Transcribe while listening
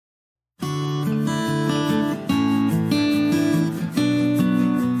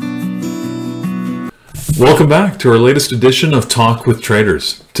Welcome back to our latest edition of Talk with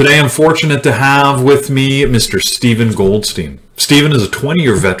Traders. Today I'm fortunate to have with me Mr. Stephen Goldstein. Stephen is a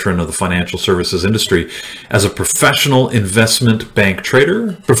 20-year veteran of the financial services industry as a professional investment bank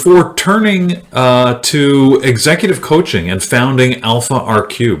trader before turning to executive coaching and founding Alpha R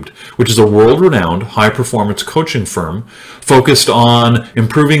Cubed, which is a world-renowned high-performance coaching firm focused on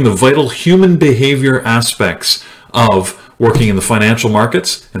improving the vital human behavior aspects of working in the financial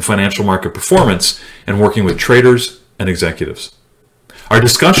markets and financial market performance, and working with traders and executives. Our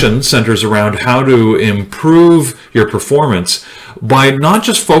discussion centers around how to improve your performance by not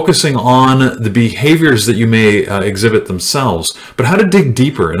just focusing on the behaviors that you may exhibit themselves, but how to dig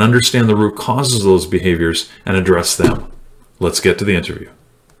deeper and understand the root causes of those behaviors and address them. Let's get to the interview.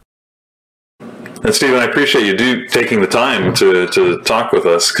 And Stephen, I appreciate you taking the time to talk with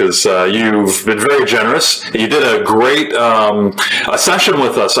us, because you've been very generous. You did a great a session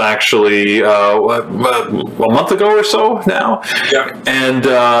with us, actually, a month ago or so now. Yeah. And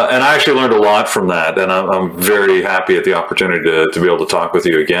I actually learned a lot from that, and I'm very happy at the opportunity to be able to talk with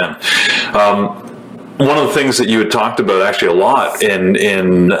you again. One of the things that you had talked about actually a lot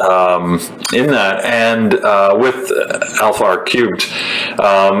in that and with Alpha R Cubed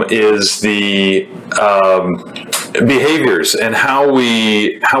is the behaviors and how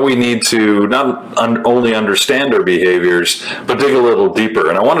we need to not only understand our behaviors but dig a little deeper.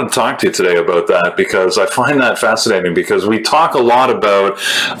 And I wanted to talk to you today about that, because I find that fascinating, because we talk a lot about,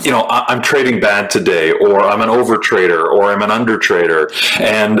 I'm trading bad today, or I'm an over trader, or I'm an under trader,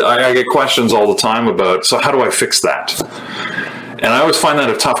 and I get questions all the time about, so how do I fix that? And I always find that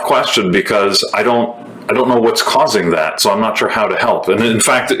a tough question, because I don't know what's causing that, so I'm not sure how to help. And in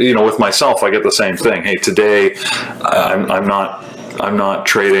fact, with myself, I get the same thing. Hey, today I'm not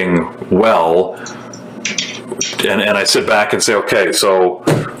trading well, and I sit back and say, okay, so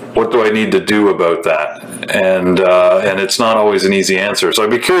what do I need to do about that? And it's not always an easy answer. So I'd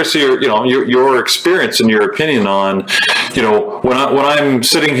be curious to your experience and your opinion on, when I'm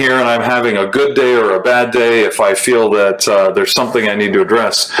sitting here and I'm having a good day or a bad day, if I feel that there's something I need to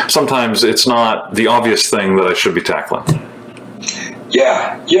address, sometimes it's not the obvious thing that I should be tackling.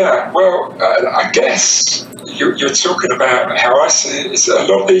 Yeah. Well, I guess you're talking about how I see it. Is that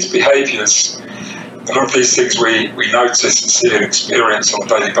a lot of these behaviours, a lot of these things we notice and see and experience on a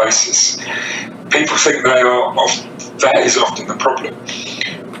daily basis, people think that is often the problem.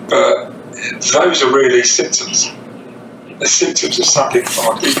 But those are really symptoms. The symptoms of something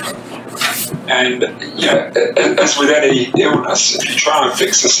far deeper. And as with any illness, if you try and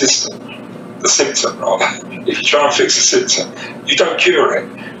fix the symptom rather, if you try and fix the symptom, you don't cure it.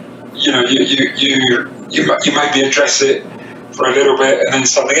 You maybe address it for a little bit, and then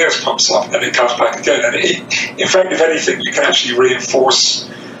something else pops up, and it comes back again. And in fact, if anything, you can actually reinforce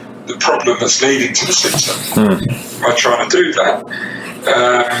the problem that's leading to the symptom by trying to do that.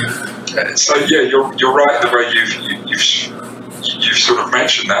 So yeah, you're right in the way you've sort of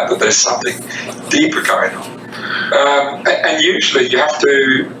mentioned that there's something deeper going on, and usually you have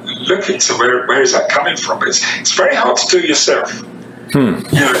to look into where is that coming from. It's very hard to do yourself. If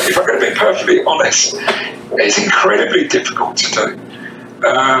I'm going to be perfectly honest, it's incredibly difficult to do.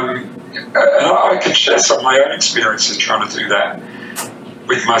 And I can share some of my own experiences trying to do that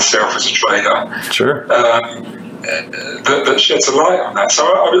with myself as a trader. Sure. That sheds a light on that. So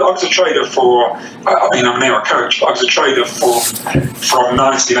I was a trader I'm now a coach, but I was a trader from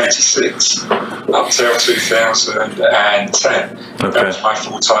 1986 up till 2010. Okay. That was my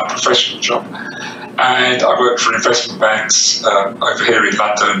full-time professional job. And I worked for investment banks over here in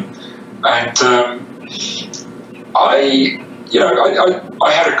London. And I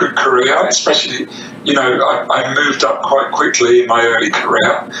had a good career, especially, I moved up quite quickly in my early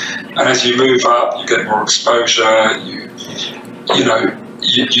career. And as you move up, you get more exposure, you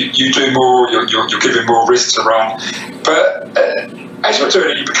do more, you're given more risk to run. But as you're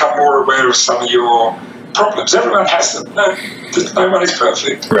doing it, you become more aware of some of your problems. Everyone has them. No one is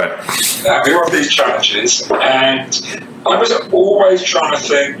perfect. Right. We all have these challenges. And I was always trying to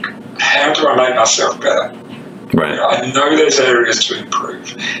think, how do I make myself better? Right. I know there's areas to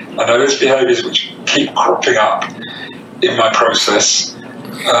improve. I know there's behaviours which keep cropping up in my process,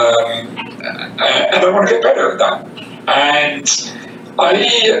 and I want to get better at that. And I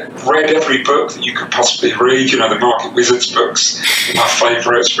read every book that you could possibly read. The Market Wizards books, my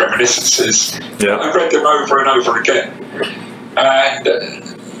favourites, Reminiscences. Yeah. I read them over and over again, and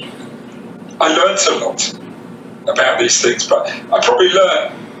I learnt a lot about these things. But I probably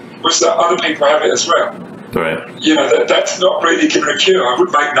learned was that other people have it as well. Right. You know, that's not really giving a cue. I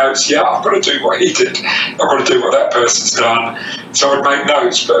would make notes. Yeah, I've got to do what he did. I've got to do what that person's done. So I would make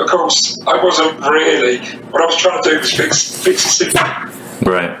notes. But of course, I wasn't really. What I was trying to do was fix a symptom.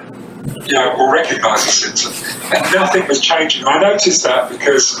 Right. You know, or recognise a symptom. And nothing was changing. I noticed that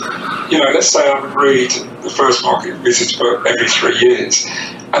because, you know, let's say I would read the first market visits book every 3 years,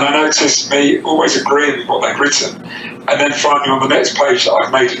 and I noticed me always agreeing with what they'd written, and then finally on the next page that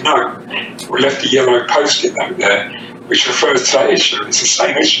I've made a note, or left a yellow post-it note there, which refers to that issue. It's the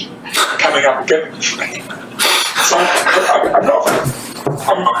same issue coming up again for me. So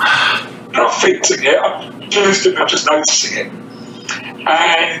I'm not fixing it. I'm just noticing it.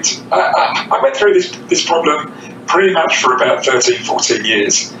 And I went through this problem pretty much for about 13, 14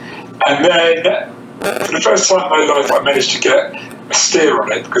 years. And then, for the first time in my life, I managed to get a steer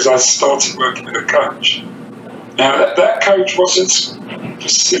on it because I started working with a coach. Now, that coach wasn't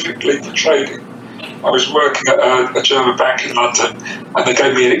specifically for trading. I was working at a German bank in London, and they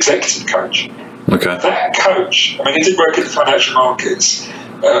gave me an executive coach. Okay. That coach, I mean, he did work in the financial markets,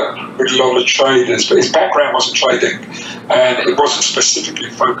 with a lot of traders, but his background wasn't trading, and it wasn't specifically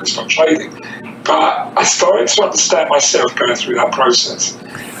focused on trading. But I started to understand myself going through that process.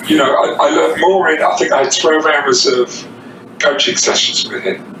 You know, I learned more I think I had 12 hours of coaching sessions with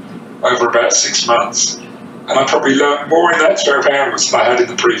him over about 6 months. And I probably learned more in that 12 hours than I had in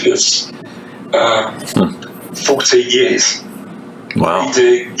the previous 14 years. Wow.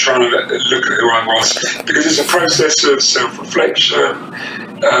 Reading, trying to look at who I was, because it's a process of self-reflection.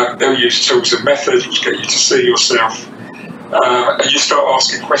 They'll use tools and methods which get you to see yourself, and you start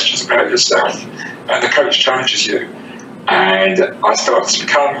asking questions about yourself, and the coach challenges you. And I started to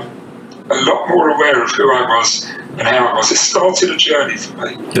become a lot more aware of who I was and how I was. It started a journey for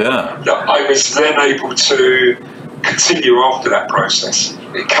me. Yeah. That I was then able to continue after that process.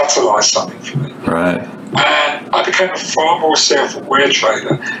 It catalysed something for me. Right. And I became a far more self-aware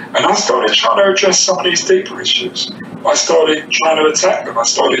trader. And I started trying to address some of these deeper issues. I started trying to attack them. I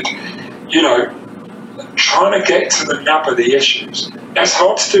started, you know, trying to get to the nub of the issues. That's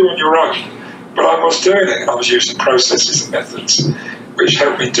hard to do on your own, but I was doing it, and I was using processes and methods which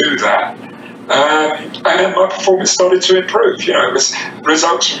helped me do that. And my performance started to improve. You know, it was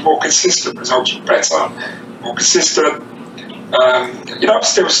results were more consistent, results were better, more consistent. You know, I'm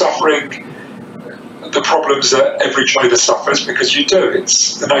still suffering the problems that every trader suffers, because you do.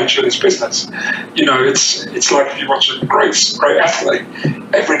 It's the nature of this business. You know, it's like if you watch a great athlete,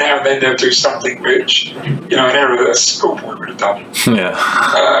 every now and then they'll do something which, you know, an error that a schoolboy would have done.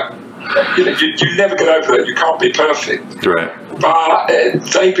 Yeah. You know, you never get over that. You can't be perfect. Right. But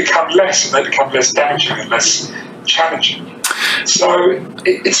they become less, and they become less damaging and less challenging. So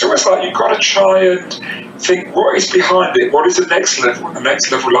it's almost like you've got to try and think, what is behind it? What is the next level? And the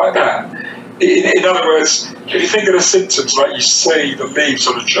next level like that. In other words, if you think of the symptoms like you see the leaves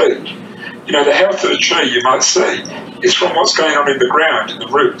on a tree, you know, the health of the tree you might see is from what's going on in the ground, in the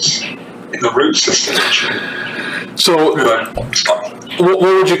root system of the tree. So, what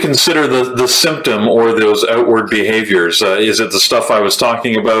would you consider the symptom or those outward behaviors? Is it the stuff I was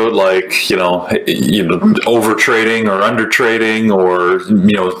talking about, like, you know, over trading or under trading, or,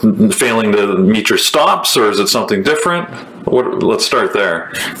 you know, failing to meet your stops, or is it something different? Let's start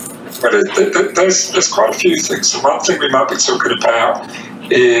there. Well, there's quite a few things. The one thing we might be talking about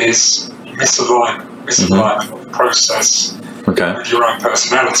is misalignment of the process with your own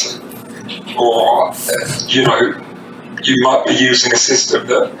personality. Or, you know, you might be using a system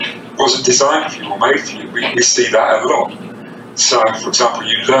that wasn't designed for you or made for you. We see that a lot. So, for example,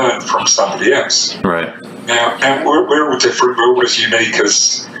 you learn from somebody else. Right. Now we're all different. We're all as unique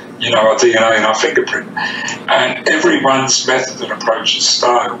as, you know, our DNA and our fingerprint. And everyone's method and approach and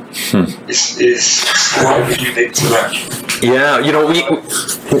style is slightly unique to them. Yeah, you know,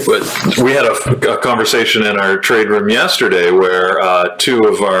 we had a conversation in our trade room yesterday where two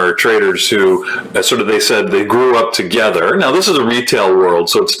of our traders who they said they grew up together. Now, this is a retail world,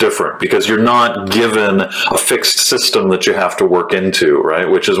 so it's different because you're not given a fixed system that you have to work into, right?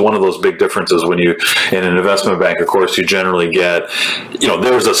 Which is one of those big differences when you, in an investment bank, of course, you generally get, you know,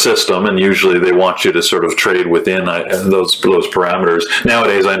 there's a system, and usually they want you to sort of trade within those parameters.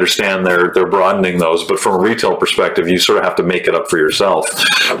 Nowadays, I understand they're broadening those, but from a retail perspective, you sort of have to make it up for yourself.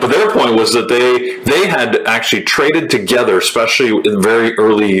 But their point was that they had actually traded together, especially in very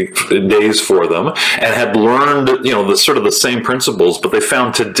early days for them, and had learned, you know, the sort of the same principles, but they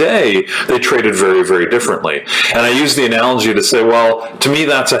found today they traded very, very differently. And I use the analogy to say, well, to me,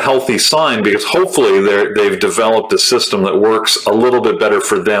 that's a healthy sign, because hopefully they've developed a system that works a little bit better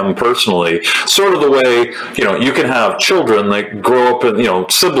for them personally. Sort of the way, you know, you can have children that grow up in, you know,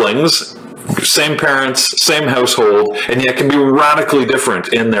 siblings, same parents, same household, and yet can be radically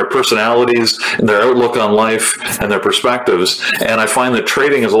different in their personalities, and their outlook on life, and their perspectives. And I find that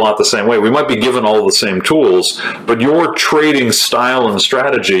trading is a lot the same way. We might be given all the same tools, but your trading style and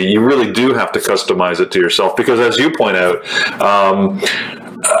strategy, you really do have to customize it to yourself, because as you point out,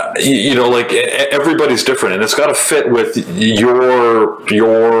 like everybody's different, and it's got to fit with your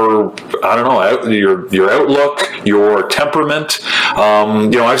I don't know, your outlook, your temperament.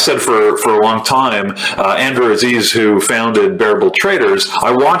 I've said for a long time, Andrew Aziz, who founded Bearable Traders,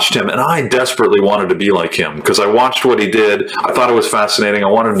 I watched him and I desperately wanted to be like him, because I watched what he did. I thought it was fascinating. I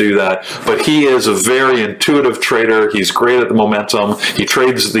wanted to do that. But he is a very intuitive trader. He's great at the momentum. He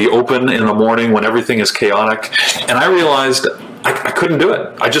trades the open in the morning when everything is chaotic. And I realized I couldn't do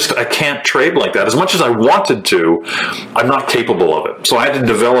it. I can't trade like that. As much as I wanted to, I'm not capable of it. So I had to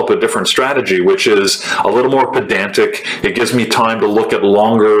develop a different strategy, which is a little more pedantic. It gives me time to look at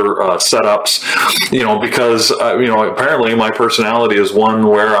longer setups, because, apparently my personality is one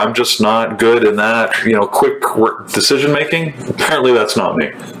where I'm just not good in that, quick decision making. Apparently that's not me.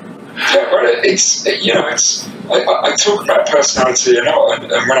 Yeah, well, I talk about personality a lot,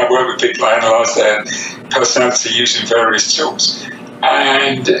 and when I work with people, I analyse their personality using various tools.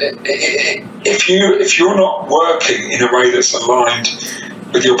 And if you're not working in a way that's aligned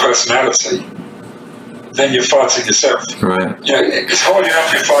with your personality, then you're fighting yourself. Right. It's hard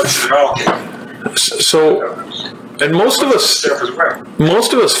enough you're fighting the market. So. And most of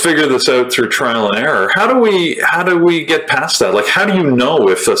us figure this out through trial and error. How do we get past that? Like, how do you know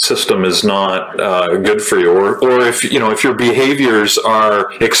if a system is not good for you, or if your behaviors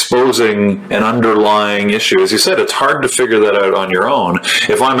are exposing an underlying issue? As you said, it's hard to figure that out on your own.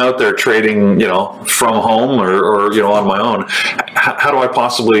 If I'm out there trading, from home or on my own, how do I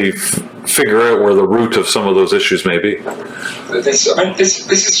possibly figure out where the root of some of those issues may be? This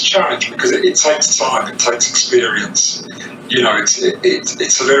is a challenge, because it takes time, it takes experience.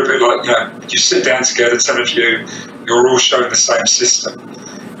 It's a little bit like, you sit down together, 10 of you, you're all showing the same system,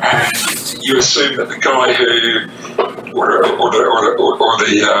 and you assume that the guy who, or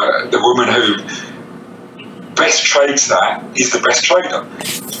the woman who best trades that is the best trader.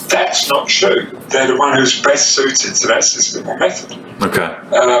 That's not true. They're the one who's best suited to that system or method. Okay.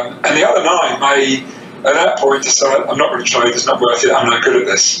 And the other 9 may, at that point, decide, I'm not going to trade, it's not worth it, I'm not good at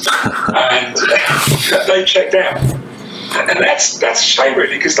this. And they check out. And that's a shame,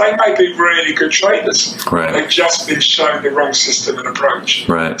 really, because they may be really good traders. Right. They've just been shown the wrong system and approach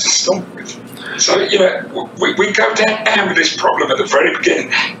to start with. So, we go down with this problem at the very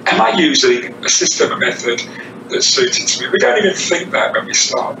beginning. Am I using a system, a method that's suited to me? We don't even think that when we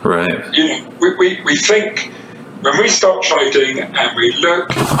start. Right. We think, when we start trading and we look,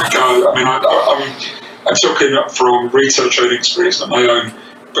 we go, I'm talking from retail trading experience, not my own,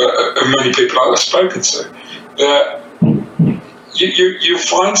 but many people I've spoken to, that you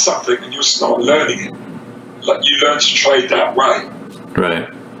find something and you start learning it. Like, you learn to trade that way. Right.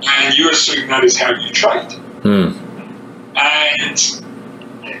 And you assume that is how you trade. And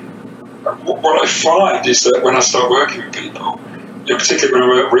what I find is that when I start working with people, particularly when I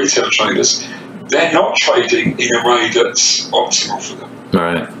work with retail traders, they're not trading in a way that's optimal for them.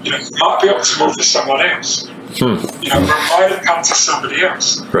 Right. It might be optimal for someone else. But it might have come to somebody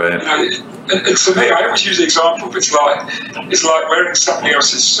else. Right. And to me, I always use the example of it's like wearing somebody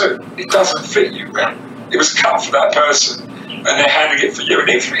else's suit. It doesn't fit you well. It was cut for that person, and they're handing it for you. And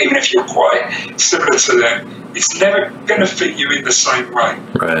even if you're quite similar to them, it's never going to fit you in the same way.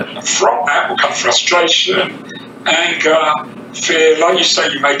 Right. And from that will come frustration, anger, fear. Like you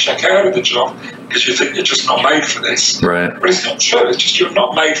say, you may check out of the job because you think you're just not made for this. Right. But it's not true. It's just you're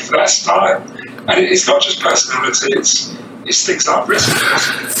not made for that style. And it's not just personality. It's things like risk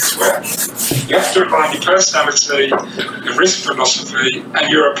philosophy as well. You have to align your personality, your risk philosophy, and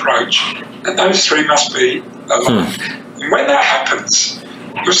your approach. And those 3 must be aligned. And when that happens,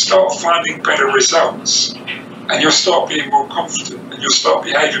 you'll start finding better results. And you'll start being more confident, and you'll start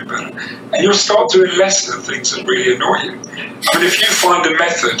behaving better, and you'll start doing less of the things that really annoy you. If you find a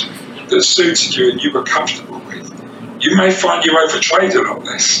method that suited you and you were comfortable with, you may find you overtrade a lot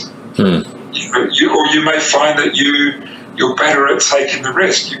less. Or you may find that you're better at taking the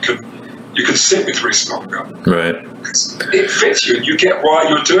risk. You can sit with risk longer. Right. It fits you, and you get why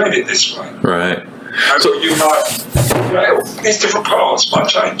you're doing it this way. Right. So you might, these different parts might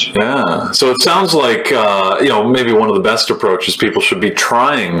change. Yeah. So it sounds like, maybe one of the best approaches, people should be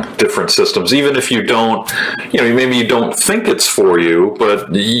trying different systems, even if you don't, maybe you don't think it's for you,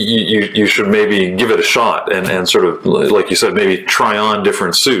 but you should maybe give it a shot and sort of, like you said, maybe try on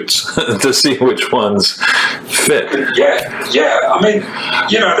different suits to see which ones fit. Yeah. I mean,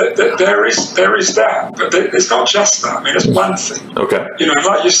 there is that, but it's not just that. I mean, it's one thing. Okay.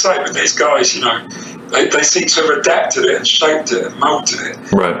 Like you say with these guys, they seem to have adapted it and shaped it and molded it.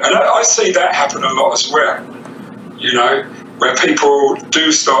 Right. And I see that happen a lot as well. Where people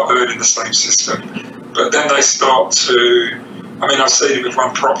do start learning the same system, but then they start to. I mean, I've seen it with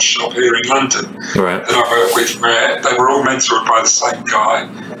one prop shop here in London right. that I work with, where they were all mentored by the same guy,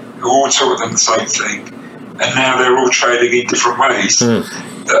 who all taught them the same thing, and now they're all trading in different ways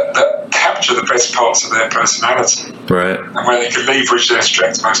that capture the best parts of their personality, right. and where they can leverage their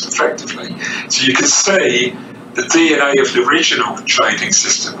strengths most effectively. So you can see the DNA of the original trading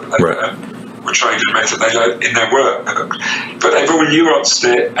system that they learned, or trading method they learned in their work, but they've all nuanced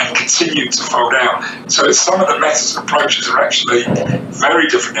it and continued to fold out. So some of the methods and approaches are actually very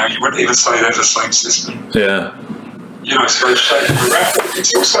different now. You wouldn't even say they're the same system. Yeah. So they've shaken around.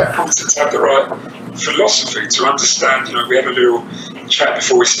 It's also important to have the right philosophy to understand. We had a little chat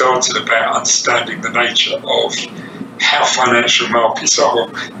before we started about understanding the nature of how financial markets are. Well,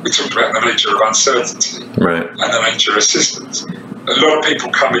 we talked about the nature of uncertainty and the nature of systems. A lot of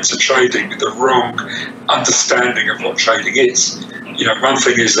people come into trading with the wrong understanding of what trading is. One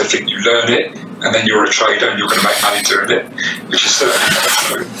thing is they think you learn it and then you're a trader and you're going to make money doing it, which is certainly not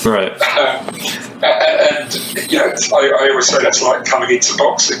true. Right. I always say that's like coming into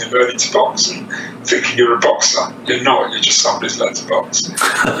boxing and learning to box and thinking you're a boxer. You're not. You're just someone who's learned to box.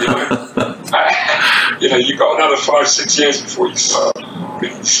 You've got another 5-6 years before you start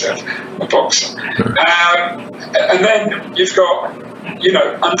being yourself a boxer. And then you've got,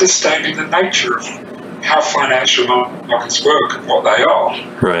 understanding the nature of how financial markets work and what they are.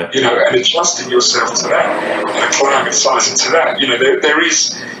 Right. And adjusting yourself to that and acclimatizing to that. There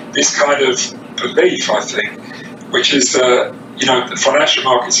is this kind of belief, I think, which is that, the financial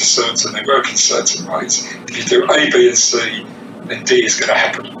markets are certain, they work in certain ways. If you do A, B, and C, then D is going to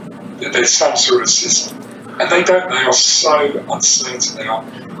happen. There's some sort of system. And they don't. They are so uncertain. They are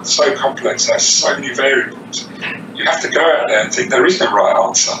so complex. They have so many variables. You have to go out there and think there is no right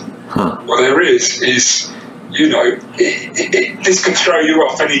answer. What there is, this can throw you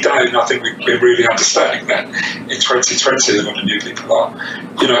off any day, and I think we're really understanding that in 2020. A lot of new people are,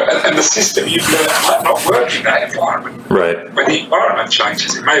 and the system you've learned might not work in that environment. Right. When the environment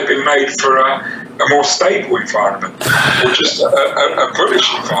changes, it may have been made for a more stable environment, or just a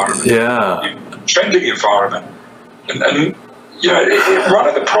bullish environment, trending environment, and one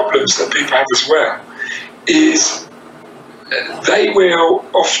of the problems that people have as well is they will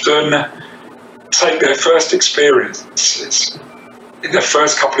often take their first experiences in their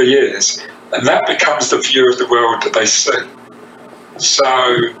first couple of years, and that becomes the view of the world that they see.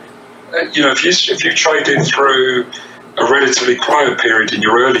 So, if you traded through a relatively quiet period in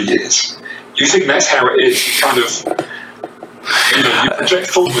your early years, you think that's how it is. You kind of, you project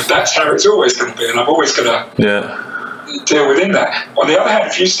forward, that's how it's always going to be, and I'm always going to deal within that. On the other hand,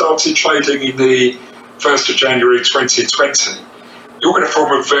 if you started trading in the 1st of January 2020, you're going to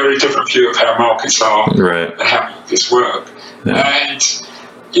form a very different view of how markets are and how markets work. And,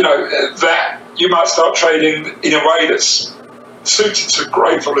 that you might start trading in a way that's suited to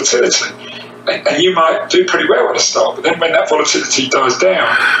great volatility. And you might do pretty well at the start, but then when that volatility dies down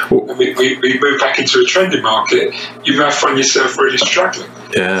and we move back into a trending market, you might find yourself really struggling.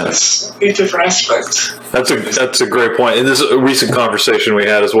 Yeah, it's a different aspect. That's a great point. And there's a recent conversation we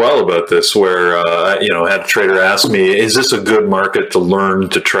had as well about this, where I had a trader ask me, "Is this a good market to learn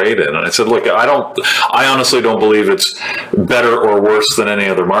to trade in?" And I said, "Look, I honestly don't believe it's better or worse than any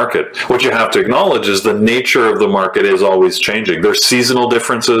other market. What you have to acknowledge is the nature of the market is always changing. There's seasonal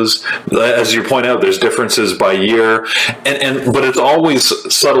differences, as you point out. There's differences by year, but it's always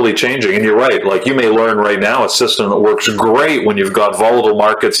subtly changing. And you're right. Like, you may learn right now a system that works great when you've got volatile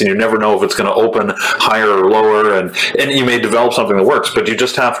markets and you never know if it's going to open higher or lower, and you may develop something that works. But you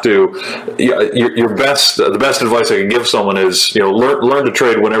just have to. The best advice I can give someone is, learn to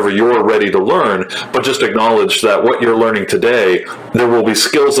trade whenever you're ready to learn. But just acknowledge that what you're learning today, there will be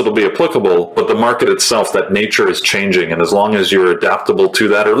skills that will be applicable, but the market itself, that nature is changing, and as long as you're adaptable to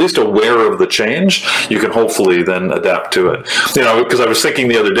that, or at least aware of the change, you can hopefully then adapt to it. Because I was thinking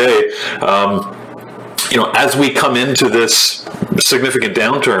the other day, as we come into this significant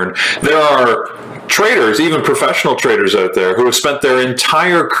downturn, there are traders, even professional traders out there, who have spent their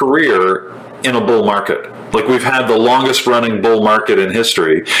entire career in a bull market. Like, we've had the longest running bull market in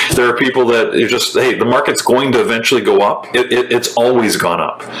history. There are people that are just, hey, the market's going to eventually go up. It's always gone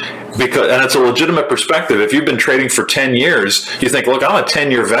up. and it's a legitimate perspective. If you've been trading for 10 years, you think, look, I'm a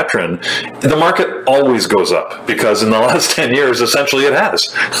 10-year veteran. The market always goes up because in the last 10 years, essentially it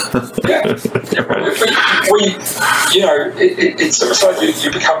has. It's almost like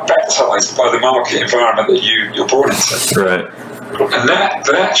you become baptized by the market environment that you're born into. Right. And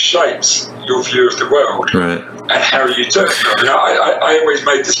that shapes your view of the world, right, and how you do it. I always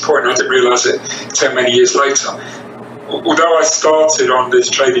made this point, and I didn't realise it until many years later. Although I started on this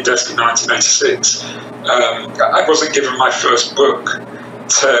trading desk in 1986, I wasn't given my first book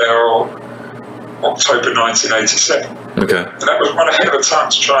till October 1987. Okay. And that was one ahead of a time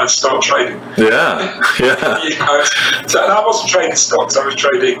to try and start trading. Yeah. So I wasn't trading stocks, I was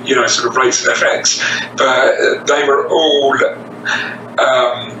trading, sort of rates and FX. But they were all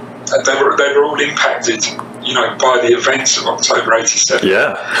impacted, by the events of October 87.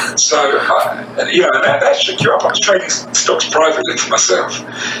 Yeah. So, that shook you up. I was trading stocks privately for myself.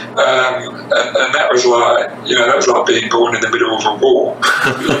 And that was like being born in the middle of a war,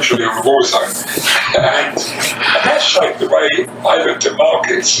 literally on a war zone. And that shaped the way I looked at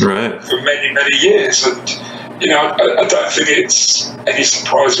markets for many, many years. And, I don't think it's any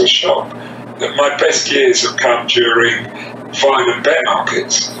surprise or shock that my best years have come during violent bear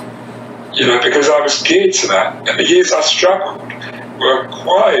markets. Because I was geared to that. And the years I struggled were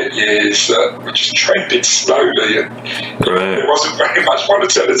quiet years that just trended slowly, and there wasn't very much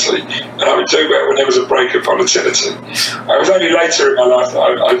volatility. And I would do well when there was a break of volatility. It was only later in my life that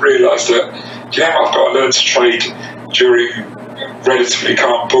I realised that, I've got to learn to trade during relatively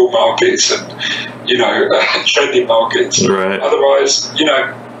calm bull markets and, trending markets. Right. Otherwise,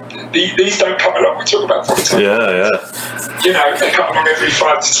 these don't come along. We talk about volatility. They come along every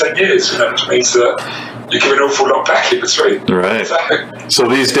 5 to 10 years, which means that you give an awful lot back in between. Right. So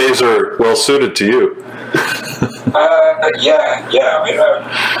these days are well suited to you. I've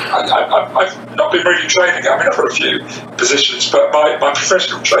not been really trading. I've got a few positions, but my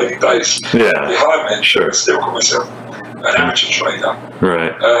professional trading days behind me. Sure. I still call myself an amateur trader.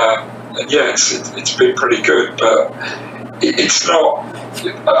 Right. It's been pretty good, but it's not.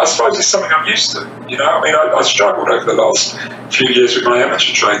 I suppose it's something I'm used to. I struggled over the last few years with my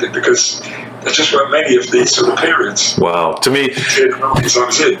amateur trading because there just weren't many of these sort of periods. Wow. To me,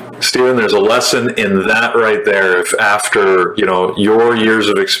 Stephen, there's a lesson in that right there. If after, your years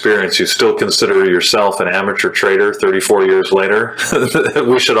of experience, you still consider yourself an amateur trader 34 years later,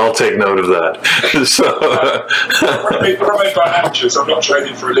 we should all take note of that. So, what I mean by amateurs, I'm not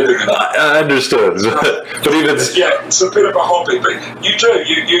trading for a living. I understood. But even... it's a bit of a hobby, but you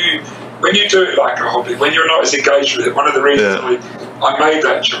when you do it like a hobby, when you're not as engaged with it, one of the reasons I made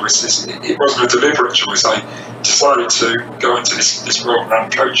that choice is it wasn't a deliberate choice. I decided to go into this world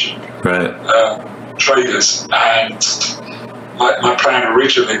around coaching traders, and my plan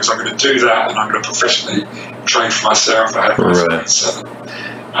originally was I'm going to do that, and I'm going to professionally train for myself. I had my son,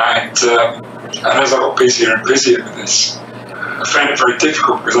 and as I got busier and busier with this, I found it very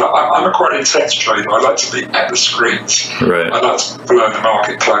difficult because I'm a quite intense trader. I like to be at the screens. I like to follow the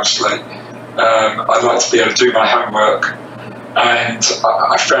market closely. I like to be able to do my homework. And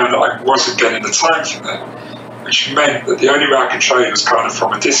I found that I wasn't getting the time for that, which meant that the only way I could trade was kind of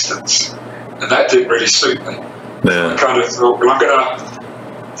from a distance. And that didn't really suit me. I kind of thought, well, I'm going to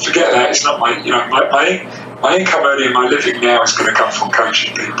forget that. It's not my income earning, my living now is going to come from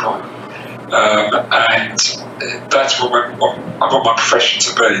coaching people. And that's what I want my profession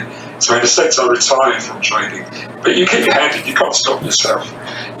to be. So in a sense, I retired from trading. But you keep your hand in, you can't stop yourself.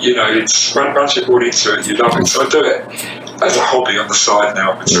 It's once you're born into it, you love it. So I do it as a hobby on the side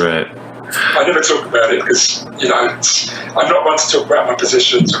now. I never talk about it because, I'm not one to talk about my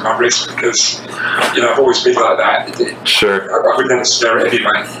positions or my risk because, I've always been like that. Sure. I would never share it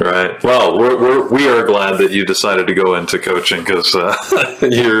anyway. Right. Well, we are glad that you decided to go into coaching because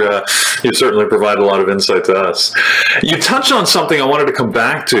you certainly provide a lot of insight to us. You touched on something I wanted to come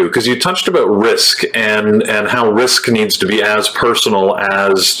back to because you touched about risk and how risk needs to be as personal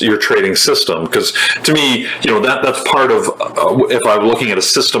as your trading system. Because to me, that's part of, if I'm looking at a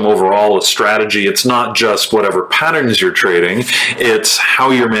system overall, a strategy, it's not just whatever patterns you're trading, it's how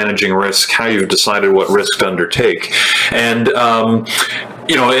you're managing risk, how you've decided what risk to undertake. And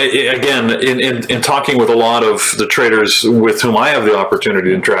again, in talking with a lot of the traders with whom I have the opportunity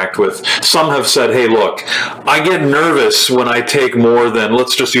to interact with, some have said, hey, look, I get nervous when I take more than,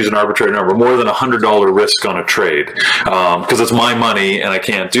 let's just use an arbitrary number, more than $100 risk on a trade, because it's my money and I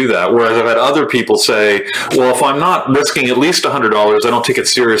can't do that. Whereas I've had other people say, well, if I'm not risking at least $100, I don't take it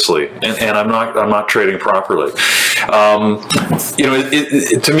seriously, and I'm not trading properly.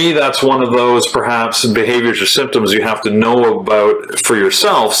 To me, that's one of those perhaps behaviors or symptoms you have to know about for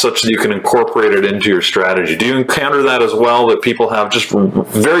yourself, such that you can incorporate it into your strategy. Do you encounter that as well, that people have just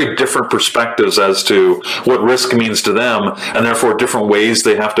very different perspectives as to what risk means to them, and therefore different ways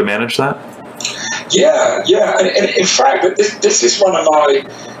they have to manage that? Yeah. And in fact, this is one of my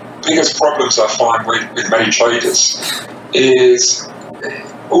biggest problems I find with many traders, is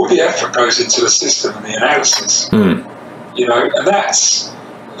all the effort goes into the system and the analysis. And that's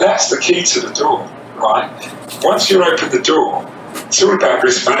the key to the door, right? Once you open the door, it's all about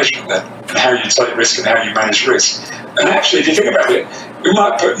risk management then, and how you take risk and how you manage risk. And actually, if you think about it, we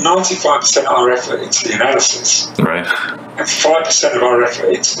might put 95% of our effort into the analysis, right, and 5% of our effort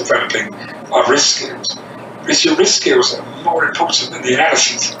into developing our risk skills. Because your risk skills are more important than the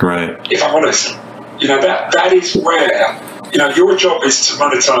analysis. Right. If I'm honest, that is where, your job is to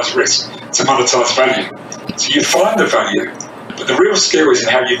monetize risk, to monetize value. So you find the value, but the real skill is in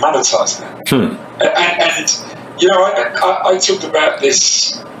how you monetize that. I talked about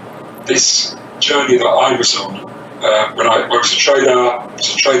this journey that I was on when I was a trader. I was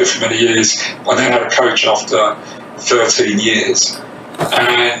a trader for many years. I then had a coach after 13 years.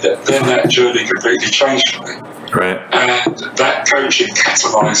 And then that journey completely changed for me. Right. And that coaching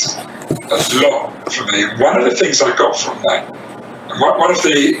catalyzed a lot for me. And one of the things I got from that, and one of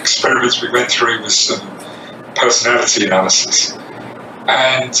the experiments we went through was some personality analysis.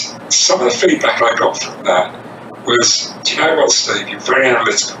 And some of the feedback I got from that was, do you know what, Steve, you're very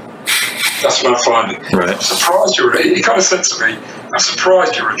analytical. That's what I'm finding. Right. I'm surprised he kind of said to me, I'm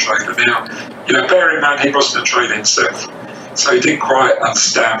surprised you're a trader. Now, bear in mind, he wasn't a trader himself. So he didn't quite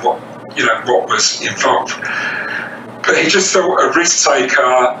understand what was involved. But he just thought a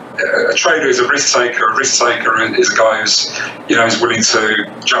trader is a risk taker. A risk taker is a guy who's willing to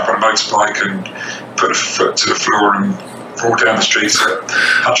jump on a motorbike and put a foot to the floor and roll down the streets at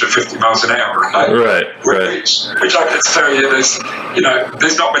 150 miles an hour. Right. Which I can tell you,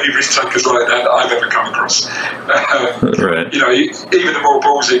 there's not many risk takers like that I've ever come across. Right. Even the more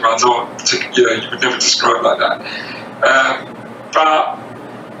ballsy ones aren't, you would never describe like that. But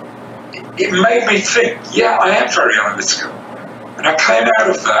it made me think, I am very analytical. And I came out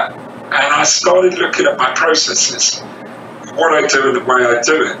of that and I started looking at my processes, what I do and the way I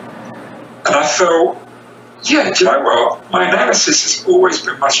do it. And I thought, do you know what? My analysis has always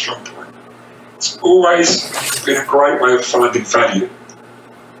been my strong point. It's always been a great way of finding value.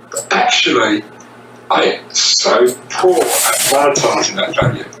 But actually, I'm so poor at monetizing that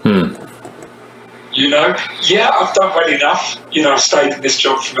value. I've done well enough. I've stayed in this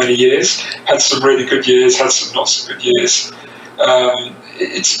job for many years, had some really good years, had some not so good years.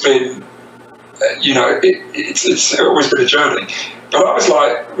 It's been, it's always been a journey. But I was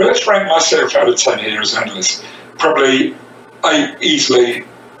like, let's rank myself out of 10 here as an analyst. Probably 8, easily,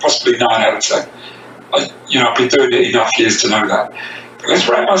 possibly 9 out of 10. I've been doing it enough years to know that. But let's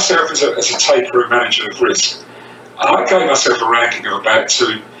rank myself as a taker and manager of risk. And I gave myself a ranking of about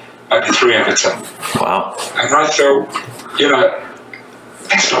 2, maybe 3 out of 10. Wow. And I thought,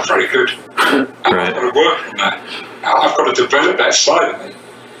 that's not very good. Right. I've got to work on that. I've got to develop that side of me.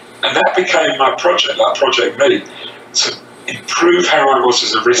 And that became my project, like Project Me, to improve how I was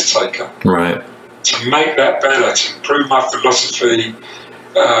as a risk taker. Right. To make that better, to improve my philosophy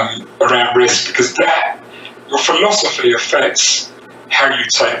around risk, because your philosophy affects how you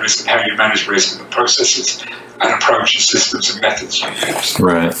take risk and how you manage risk and the processes and approaches, systems and methods you use.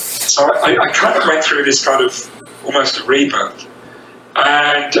 Right. So I kind of went through this kind of almost a rebirth.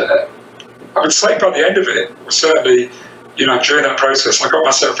 And I would say by the end of it, certainly, during that process, I got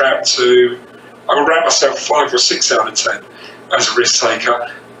myself I would rate myself 5 or 6 out of 10 as a risk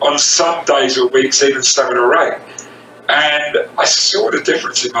taker. On some days or weeks, even 7 or 8. And I saw the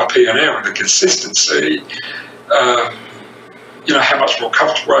difference in my P&L and the consistency, how much more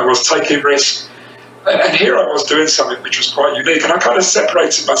comfortable I was taking risk. And here I was doing something which was quite unique. And I kind of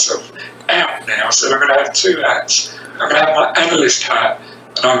separated myself out now. I said, I'm going to have 2 hats. I'm going to have my analyst hat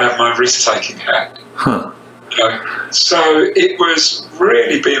and I'm going to have my risk-taking hat. Huh. So it was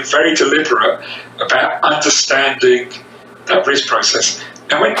really being very deliberate about understanding that risk process.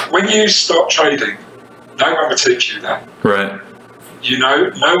 Now, when you start trading, no one will teach you that. Right.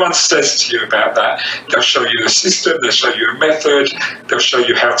 No one says to you about that. They'll show you a system, they'll show you a method, they'll show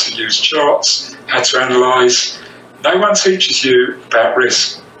you how to use charts, how to analyse. No one teaches you about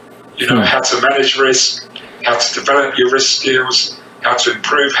risk. How to manage risk, how to develop your risk skills, how to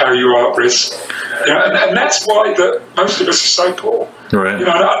improve how you are at risk. And that's why most of us are so poor. Right.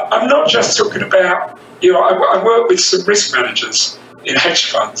 I'm not just talking about, I work with some risk managers in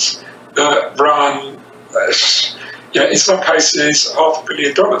hedge funds that run in some cases, $500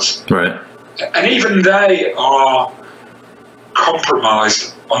 million. Right. And even they are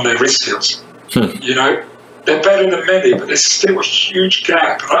compromised on their risk skills. They're better than many, but there's still a huge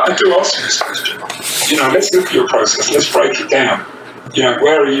gap. And I do ask them this question. Let's look at your process. Let's break it down.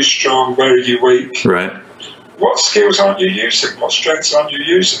 Where are you strong? Where are you weak? Right. What skills aren't you using? What strengths aren't you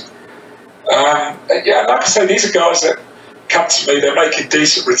using? Like I say, these are guys that come to me. They're making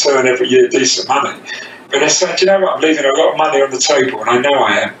decent return every year, decent money. But they're saying, do you know what? I'm leaving a lot of money on the table, and I know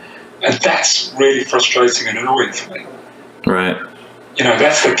I am. And that's really frustrating and annoying for me. Right.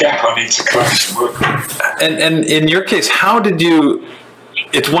 That's the gap I need to close and work with. And in your case, how did you?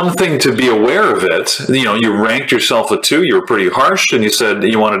 It's one thing to be aware of it. You ranked yourself a 2. You were pretty harsh, and you said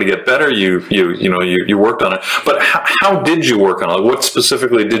you wanted to get better. You worked on it. But how did you work on it? What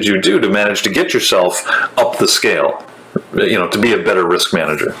specifically did you do to manage to get yourself up the scale? To be a better risk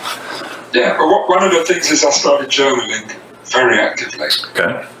manager. Yeah. Well, one of the things is I started journaling very actively.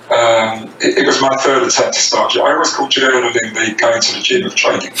 Okay. It was my third attempt to start. I always call journaling the going to the gym of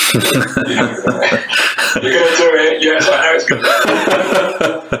trading. You're going to do it. Yes, I know it's going to.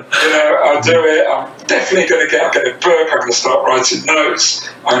 I'll do it. I'm definitely going to get a book. I'm going to start writing notes.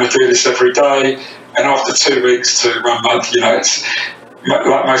 I'm going to do this every day. And after 2 weeks to 1 month, it's like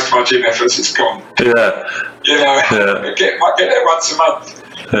most of my gym efforts, it's gone. Yeah. I might get there once a month.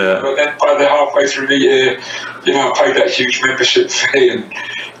 Yeah. But then by the halfway through the year, I paid that huge membership fee, and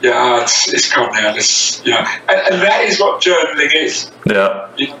it's gone now. And that is what journaling is. Yeah.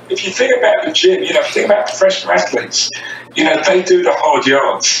 If you think about the gym, if you think about professional athletes, they do the hard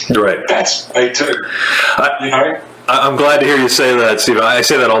yards. Right. That's what they do. I'm glad to hear you say that, Steve. I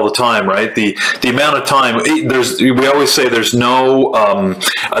say that all the time, right? The amount of time we always say there's no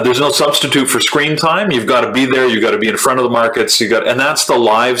substitute for screen time. You've got to be there. You've got to be in front of the markets. And that's the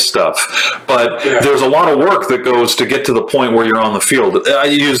live stuff. But there's a lot of work that goes to get to the point where you're on the field. I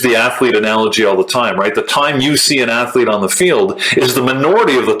use the athlete analogy all the time, right? The time you see an athlete on the field is the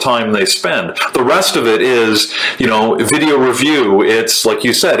minority of the time they spend. The rest of it is, video review. It's like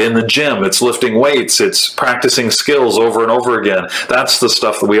you said, in the gym. It's lifting weights. It's practicing skills over and over again. That's the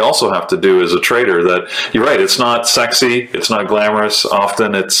stuff that we also have to do as a trader. That you're right, it's not sexy, it's not glamorous,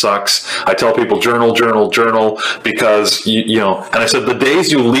 often it sucks. I tell people journal because and I said the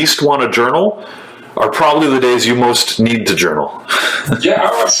days you least want to journal are probably the days you most need to journal. Yeah,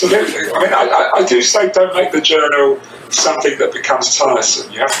 absolutely. I mean, I do say don't make the journal something that becomes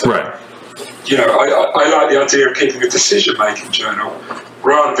tiresome. You have to, right. I like the idea of keeping a decision-making journal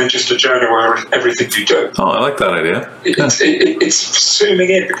rather than just a journal where everything you do. Oh, I like that idea. It's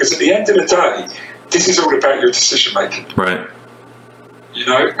zooming in, because at the end of the day, this is all about your decision-making. Right.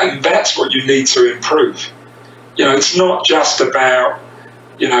 And that's what you need to improve. It's not just about,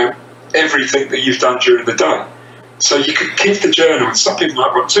 everything that you've done during the day. So you can keep the journal, and some people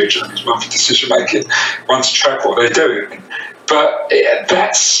might want 2 journals, one for decision-making, one to track what they're doing. But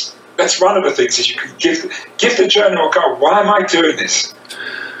that's one of the things, is you can give the journal a go. Why am I doing this?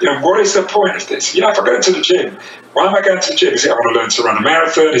 What is the point of this? If I go to the gym, why am I going to the gym? Is it I want to learn to run a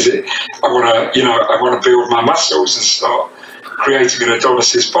marathon? Is it I want to build my muscles and start creating an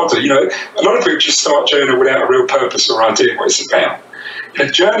Adonis's body? A lot of people just start journaling without a real purpose or idea what it's about.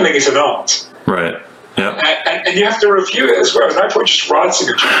 Journaling is an art. Right. Yeah. And you have to review it as well. There's no point just writing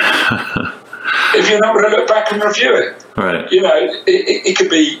a journal if you're not going to look back and review it. Right. It can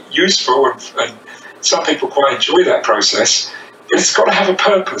be useful, and some people quite enjoy that process. But it's got to have a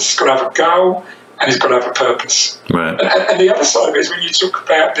purpose. It's got to have a goal, and it's got to have a purpose. Right. And the other side of it is when you talk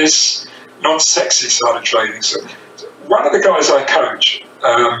about this non-sexy side of trading. So one of the guys I coach,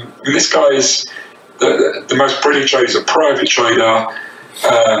 this guy is the most brilliant trader. He's a private trader.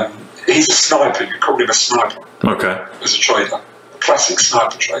 He's a sniper. You call him a sniper. Okay. As a trader. Classic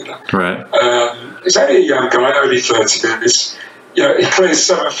sniper trader. Right. He's only a young guy, early 30s. He clears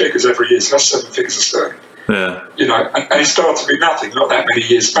 7 figures every year. So that's 7 figures of sterling. Yeah. And he started with nothing, not that many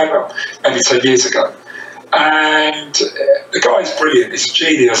years, maybe 10 years ago. And the guy's brilliant. He's a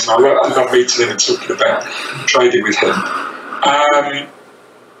genius, and I love meeting him and talking about trading with him.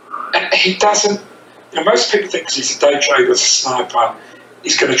 And he doesn't, most people think because he's a day trader, as a sniper,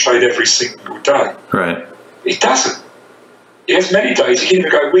 he's going to trade every single day. Right. He doesn't. He has many days, he can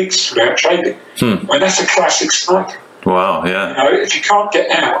even go weeks without trading. That's a classic sniper. Wow, yeah. If you can't get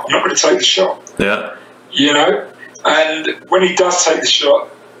out, I'm not going to take the shot. Yeah. And when he does take the shot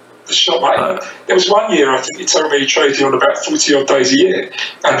might. There was one year, I think he told me he traded on about 40 odd days a year,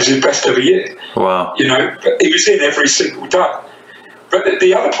 and it was his best ever year. Wow. But he was in every single day. But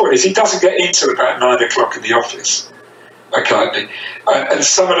the other point is he doesn't get into about 9 o'clock in the office. Okay, and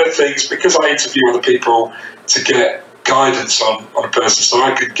some of the things, because I interview other people to get guidance on a person, so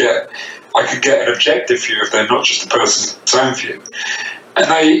I could get an objective view of them, not just the person's own view. And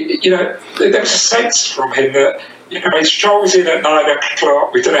there was a sense from him that, he strolls in at 9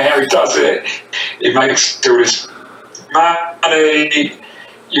 o'clock. We don't know how he does it. He makes all this money.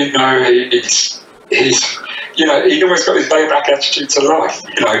 He's always got this laid-back attitude to life,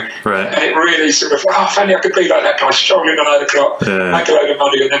 Right. And it really sort of, if only I could be like that guy, stroll in at 9 o'clock, make a load of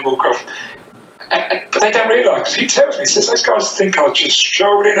money, and then walk off. But they don't realise, because he tells me, he says, those guys think I just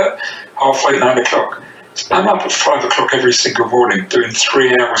strolled in at 9 o'clock. I'm up at 5 o'clock every single morning doing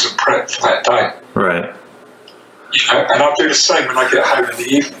 3 hours of prep for that day. Right. And I'll do the same when I get home in the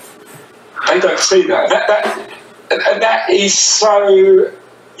evening. They don't see that. And that is so,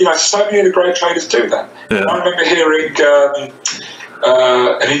 so many of the great traders do that. Yeah. I remember hearing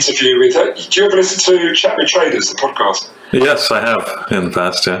an interview with, do you ever listen to Chat with Traders, the podcast? Yes, I have in the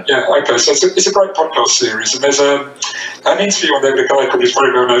past, yeah. Yeah, okay, so it's a great podcast series, and there's an interview on there with a guy called, who's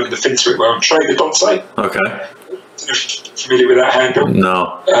very well known in the FinTwit world, Trader Dante. Okay. Familiar with that handle?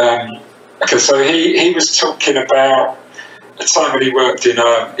 No. Okay, so he was talking about a time when he worked in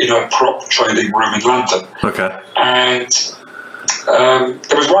a prop trading room in London. Okay. And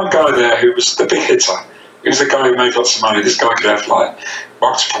there was one guy there who was the big hitter. He was a guy who made lots of money. This guy could have like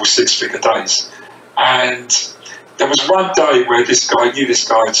multiple 6-figure days. And there was one day where this guy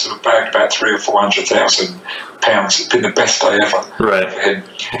had sort of bagged about £300,000 or £400,000. It'd been the best day ever right. for him.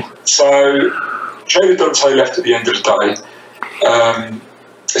 So Trader Dante left at the end of the day.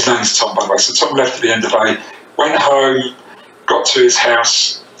 His name's Tom, by the way. So Tom left at the end of the day, went home, got to his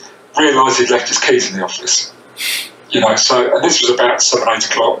house, realised he'd left his keys in the office. And this was about 7, 8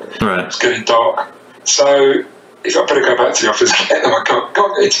 o'clock. Right. It was getting dark. So he thought, I better go back to the office and get them. I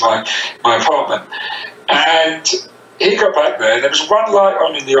got into my apartment. And he got back there, and there was one light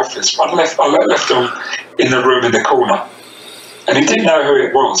on in the office, one left on in the room in the corner. And he didn't know who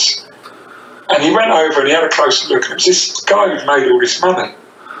it was. And he went over and he had a closer look, and it was this guy who'd made all this money.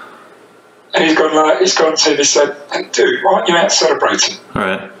 And he's gone to him, he said, hey, dude, why aren't you out celebrating?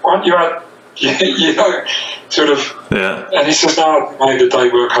 Right. Why aren't you out, sort of. Yeah. And he says, no, I made the day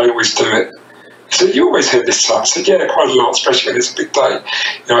work, I always do it. He said, you always hear this time. I said, yeah, quite a lot, especially when it's a big day. I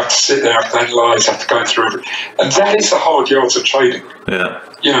have to sit there, I have to analyse, I have to go through everything. And that is the hard yards of trading. Yeah.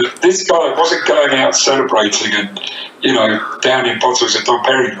 This guy wasn't going out celebrating and, downing bottles of Dom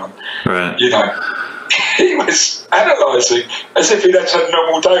Perignon. Right. He was analysing as if he'd had a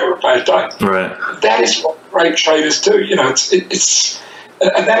normal day or a bad day. Right. That is what great traders do. It's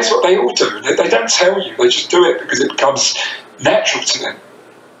and that is what they all do. They don't tell you; they just do it because it becomes natural to them.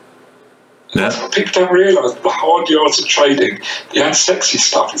 Yeah. That's what people don't realise. The hard yards of trading, the unsexy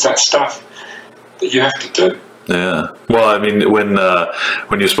stuff, is that stuff that you have to do. Yeah. Well, I mean,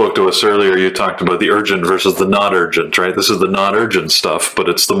 when you spoke to us earlier, you talked about the urgent versus the not urgent, right? This is the not urgent stuff, but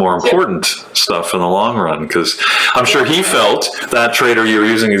it's the more important stuff in the long run, because I'm sure he felt, that trader you were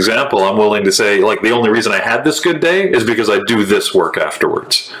using example, I'm willing to say, like, the only reason I had this good day is because I do this work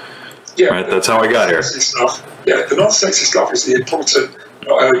afterwards. Yeah. Right? That's how I got here. The not sexy stuff is the important,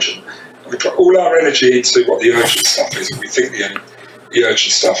 not urgent. We put all our energy into what the urgent stuff is, and we think the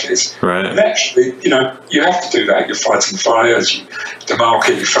urgent stuff is. Right. And actually, you have to do that. You're fighting fires, the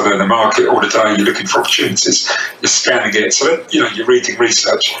market, you're following the market all the day, you're looking for opportunities, you're scanning it. So, you're reading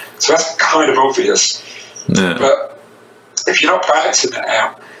research. So that's kind of obvious. Yeah. But if you're not balancing that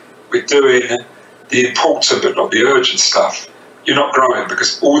out with doing the important but not the urgent stuff, you're not growing,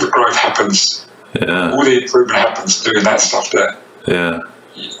 because all the growth happens, all the improvement happens doing that stuff there. Yeah.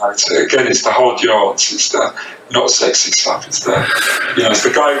 It's the hard yards, it's the not sexy stuff, it's the guy who runs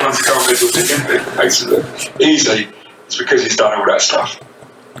the gold medal Olympic, makes it look easy. It's because he's done all that stuff.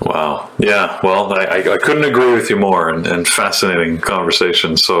 Wow. Yeah. Well, I couldn't agree with you more, and fascinating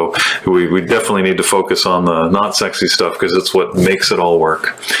conversation. So we definitely need to focus on the not sexy stuff, because it's what makes it all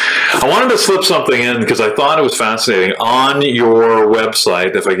work. I wanted to slip something in because I thought it was fascinating. On your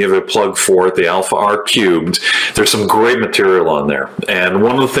website, if I give a plug for it, the Alpha R Cubed, there's some great material on there. And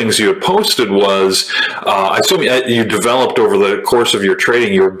one of the things you had posted was, I assume you developed over the course of your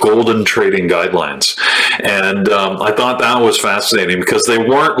trading, your golden trading guidelines. And I thought that was fascinating, because they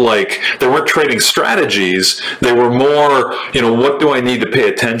weren't weren't trading strategies. They were more, what do I need to pay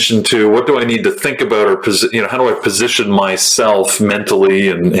attention to? What do I need to think about, or how do I position myself mentally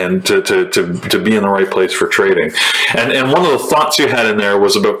and to be in the right place for trading? And one of the thoughts you had in there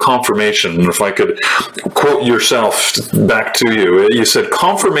was about confirmation. And if I could quote yourself back to you, you said,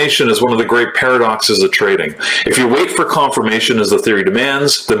 confirmation is one of the great paradoxes of trading. If you wait for confirmation as the theory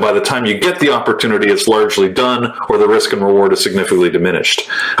demands, then by the time you get the opportunity, it's largely done, or the risk and reward is significantly diminished.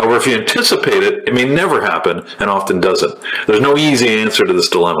 However, if you anticipate it, it may never happen, and often doesn't. There's no easy answer to this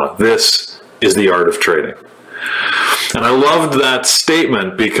dilemma. This is the art of trading. And I loved that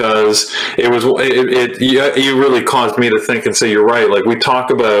statement because you really caused me to think and say, you're right. Like, we talk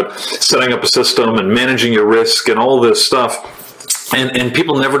about setting up a system and managing your risk and all this stuff. And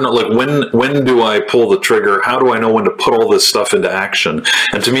people never know, like, when do I pull the trigger? How do I know when to put all this stuff into action?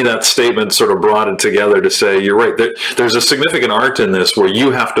 And to me, that statement sort of brought it together to say, you're right, there's a significant art in this where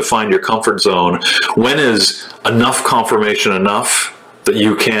you have to find your comfort zone. When is enough confirmation enough that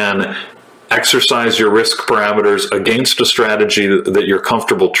you can exercise your risk parameters against a strategy that you're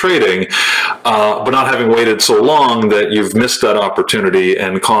comfortable trading, but not having waited so long that you've missed that opportunity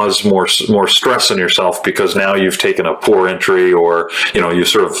and caused more stress on yourself because now you've taken a poor entry, or you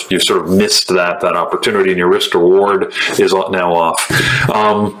sort of missed that opportunity, and your risk to reward is now off.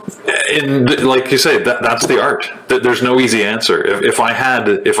 And like you say, that's the art. There's no easy answer. If I had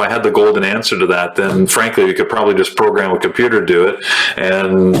the golden answer to that, then frankly we could probably just program a computer to do it,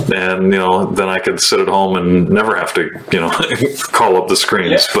 and then I could sit at home and never have to, call up the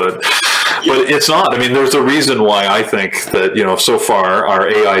screens. Yeah. But it's not. I mean, there's a reason why I think that, so far our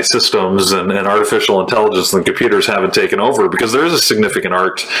AI systems and artificial intelligence and computers haven't taken over, because there is a significant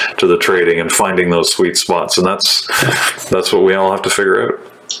art to the trading and finding those sweet spots. And that's what we all have to figure out.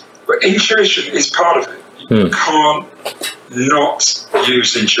 But intuition is part of it. You can't not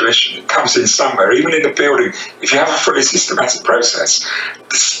use intuition. It comes in somewhere, even in the building. If you have a fully systematic process,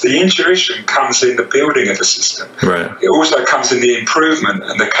 the intuition comes in the building of the system. Right. It also comes in the improvement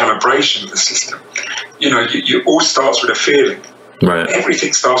and the calibration of the system. You all starts with a feeling. Right.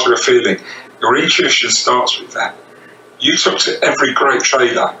 Everything starts with a feeling. Your intuition starts with that. You talk to every great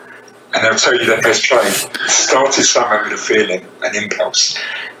trader, and they'll tell you their best trade. It started somewhere with a feeling, an impulse,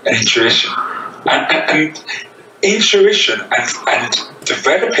 an intuition. And intuition and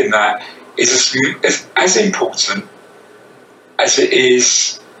developing that is as important as it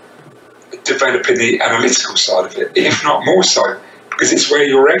is developing the analytical side of it, if not more so, because it's where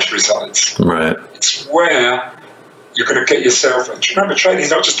your edge resides. Right. It's where you're going to get yourself. And remember, trading is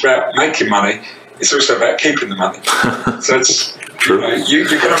not just about making money; it's also about keeping the money. So it's true. You're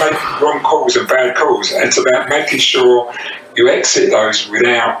going to make wrong calls and bad calls, and it's about making sure you exit those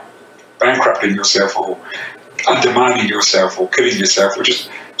without bankrupting yourself or undermining yourself or killing yourself or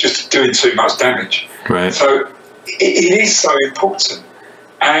just doing too much damage. Right. So it is so important.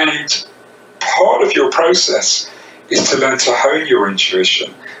 And part of your process is to learn to hone your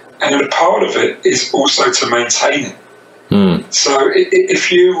intuition. And a part of it is also to maintain it. So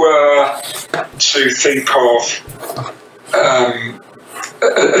if you were to think of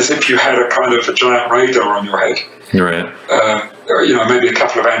as if you had a kind of a giant radar on your head, right. Maybe a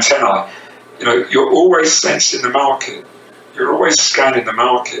couple of antennae, you're always sensing the market. You're always scanning the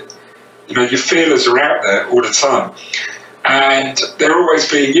market. Your feelers are out there all the time. And they're always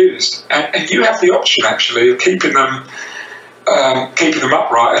being used. And you have the option, actually, of keeping them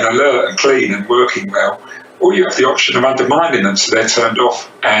upright and alert and clean and working well. Or you have the option of undermining them so they're turned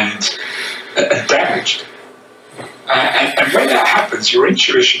off and damaged. And when that happens, your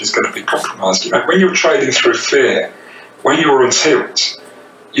intuition is going to be compromised. When you're trading through fear, when you're on tilt,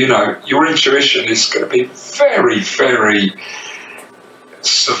 your intuition is going to be very, very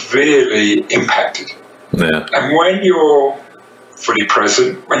severely impacted. Yeah. And when you're fully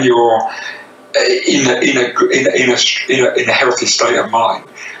present, when you're in a healthy state of mind,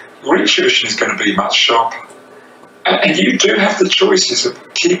 your intuition is going to be much sharper. And you do have the choices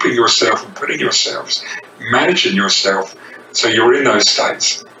of keeping yourself and putting yourselves, managing yourself, so you're in those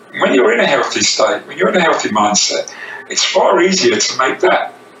states. When you're in a healthy state, when you're in a healthy mindset, it's far easier to make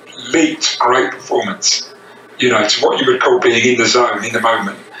that leap to great performance, to what you would call being in the zone, in the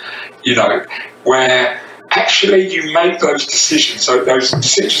moment, where actually you make those decisions. So those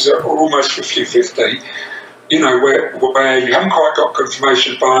decisions are almost 50-50, where you haven't quite got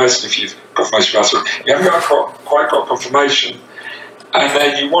confirmation bias. If you've confirmation bias, you haven't quite got confirmation, and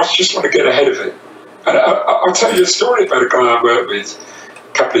then you just want to get ahead of it. And I'll tell you a story about a guy I worked with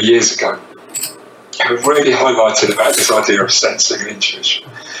a couple of years ago who really highlighted about this idea of sensing and intuition.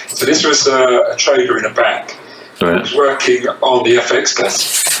 So this was a trader in a bank, who was working on the FX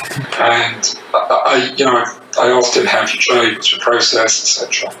desk, and I asked him how to trade, what's your process,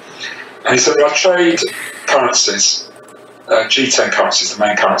 etc. And he said, well, I trade currencies, G10 currencies, the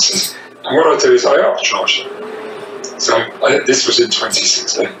main currencies, and what I do is I arbitrage. So this was in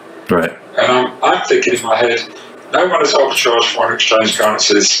 2016. Right. And I'm thinking in my head, no one has arbitraged foreign exchange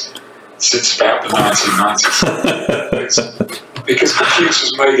currencies since about the 1990s. Because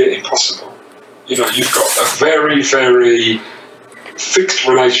computers made it impossible. You've got a very, very fixed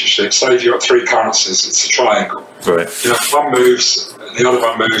relationship. Say if you've got three currencies, it's a triangle. Right. One moves, and the other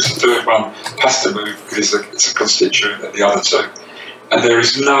one moves, the third one has to move because it's a constituent of the other two. And there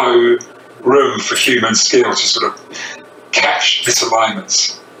is no room for human skill to sort of catch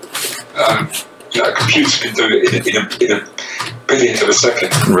misalignments. A computer can do it in a billionth of a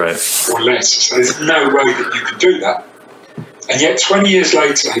second, right, or less. So there's no way that you can do that. And yet 20 years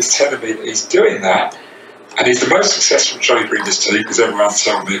later, he's telling me that he's doing that, and he's the most successful trader in this team because everyone's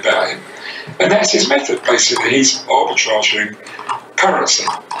telling me about him. And that's his method, basically. He's arbitraging currency,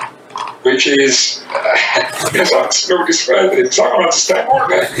 which is, as I explore this further, it's like I don't understand more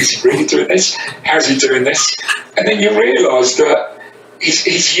about it. Is he really doing this? How's he doing this? And then you realise that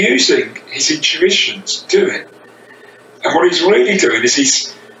he's using his intuition to do it. And what he's really doing is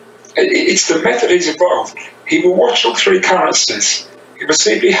it's the method he's evolved. He will watch all three currencies. He will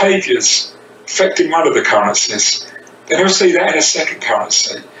see behaviours affecting one of the currencies. Then he'll see that in a second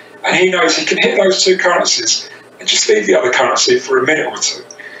currency. And he knows he can hit those two currencies and just leave the other currency for a minute or two.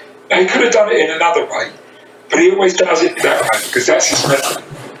 Now, he could have done it in another way, but he always does it that way because that's his method.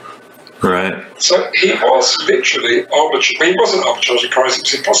 Right. So he was literally arbitraging. He wasn't arbitraging currency, it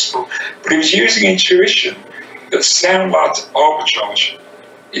was impossible, but he was using intuition that sounded like arbitrage.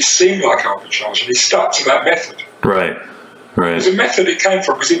 It seemed like arbitrage, and he stuck to that method. Right. Right. It was a method it came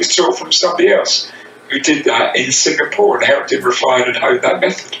from because he was taught from somebody else who did that in Singapore and helped him refine and hone that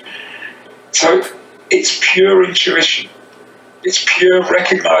method. So it's pure intuition. It's pure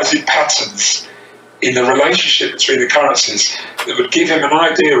recognising patterns in the relationship between the currencies that would give him an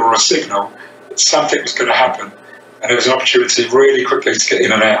idea or a signal that something was going to happen, and there was an opportunity really quickly to get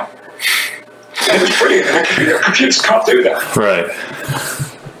in and out. And it was brilliant. And computers can't do that. Right.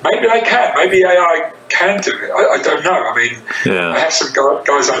 Maybe they can. Maybe AI can do it. I don't know. I mean, I have some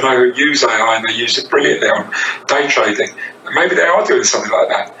guys I know who use AI and they use it brilliantly on day trading. And maybe they are doing something like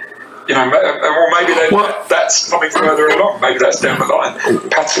that. Or maybe that's coming further along. Maybe that's down the line.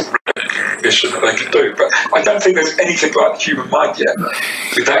 Pattern recognition that they can do. But I don't think there's anything like the human mind yet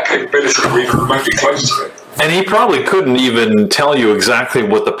with that capability or even remotely close to it. And he probably couldn't even tell you exactly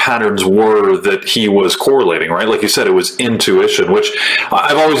what the patterns were that he was correlating, right? Like you said, it was intuition, which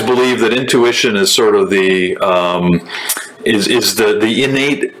I've always believed that intuition is sort of the the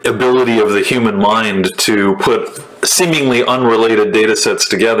innate ability of the human mind to put seemingly unrelated data sets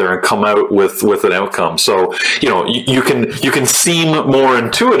together and come out with an outcome. So, you can seem more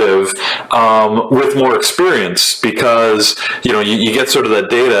intuitive with more experience because, you get sort of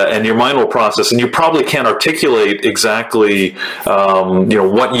that data and your mind will process, and you probably can't articulate exactly,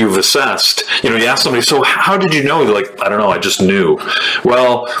 what you've assessed. You ask somebody, so how did you know? You're like, I don't know, I just knew.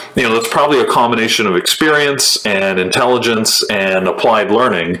 Well, that's probably a combination of experience and intelligence and applied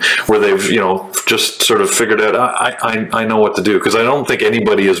learning where they've, just sort of figured out, I know what to do, because I don't think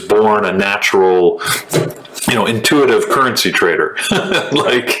anybody is born a natural, intuitive currency trader.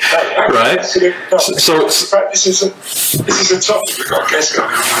 Right? So this is a topic we've got a guest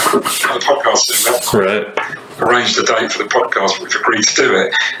coming on the podcast soon. Right. Arranged a date for the podcast. We've agreed to do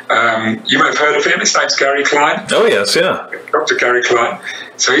it. You may have heard of him. His name's Gary Klein. Oh yes, yeah. Dr. Gary Klein.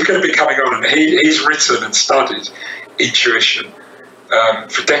 So he's going to be coming on, and he's written and studied intuition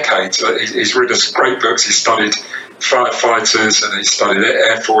for decades. He's written some great books. He studied firefighters and he studied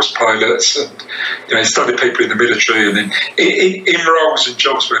Air Force pilots, and he studied people in the military and in roles and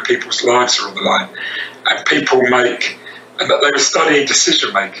jobs where people's lives are on the line, and they were studying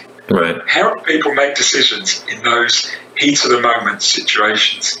decision making. Right. How do people make decisions in those heat of the moment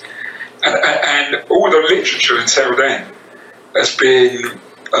situations? And all the literature until then has been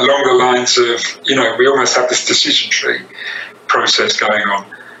along the lines of, we almost have this decision tree process going on.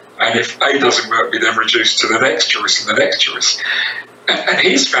 And if A doesn't work, we then reduce to the next choice and the next choice. And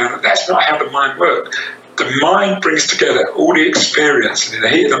he's found that that's not how the mind works. The mind brings together all the experience, and in the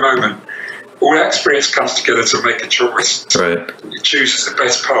heat of the moment, all that experience comes together to make a choice. Right. It chooses the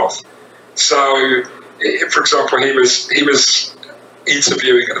best path. So, for example, he was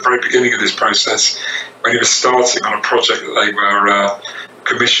interviewing at the very beginning of this process when he was starting on a project that they were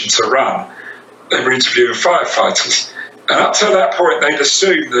commissioned to run. They were interviewing firefighters. And up to that point, they'd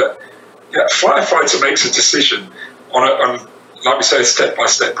assumed that A firefighter makes a decision on like we say, a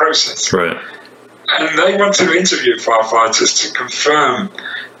step-by-step process. Right. And they wanted to interview firefighters to confirm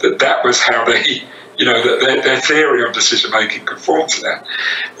that was how they, that their theory on decision-making conformed to that.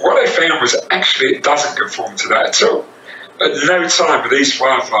 What they found was actually it doesn't conform to that at all. At no time were these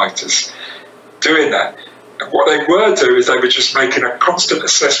firefighters doing that. And what they were doing is they were just making a constant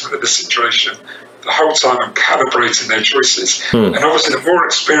assessment of the situation the whole time and calibrating their choices. And obviously the more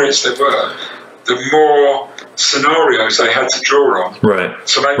experienced they were, the more scenarios they had to draw on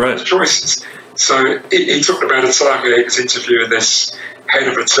to make those choices. So he talked about a time where he was interviewing this head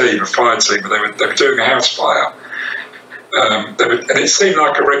of a team, a fire team, where they were doing a house fire. And it seemed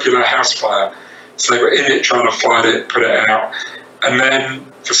like a regular house fire. So they were in it trying to fight it, put it out. And then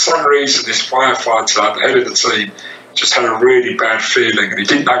for some reason, this firefighter, the head of the team, just had a really bad feeling and he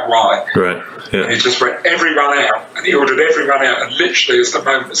didn't know why. Right. Yeah. And he just went, everyone out. And he ordered everyone out. And literally, as the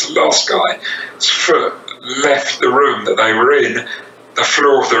last guy's foot left the room that they were in, the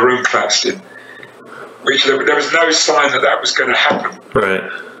floor of the room collapsed in. Which there was no sign that was going to happen. Right.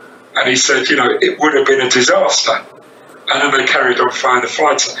 And he said, it would have been a disaster. And then they carried on firing the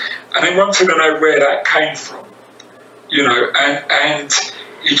fighter. And they wanted to know where that came from. And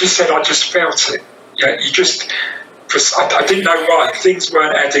he just said, I just felt it. I didn't know why. Things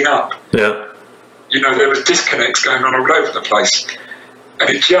weren't adding up. Yeah. There was disconnects going on all over the place. And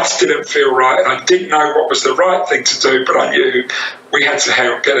it just didn't feel right. And I didn't know what was the right thing to do, but I knew we had to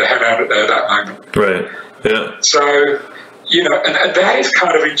get the hell out of there at that moment. Right, yeah. So, and that is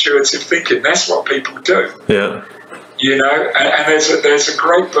kind of intuitive thinking. That's what people do. Yeah. And there's a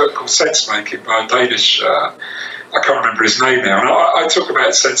great book called Sense Making by a Danish, I can't remember his name now. And I talk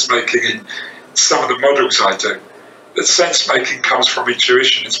about sense making in some of the models I do. That sense making comes from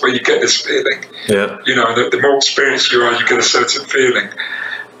intuition. It's where you get this feeling. Yeah. The more experienced you are, you get a certain feeling.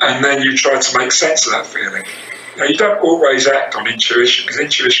 And then you try to make sense of that feeling. You don't always act on intuition, because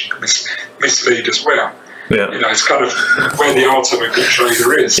intuition can mislead as well. Yeah. It's kind of where the art of a good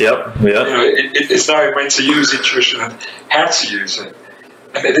trader is. Yep. Yeah. It's knowing when to use intuition and how to use it.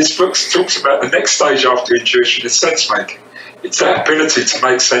 And then this book talks about the next stage after intuition is sense making. It's that ability to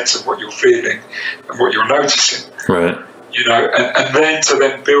make sense of what you're feeling and what you're noticing. Right. And then to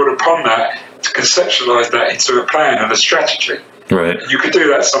build upon that, to conceptualize that into a plan and a strategy. Right. And you can do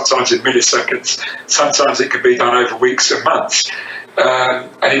that sometimes in milliseconds. Sometimes it can be done over weeks and months.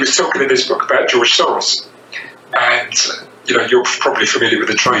 And he was talking in this book about George Soros. And, you're probably familiar with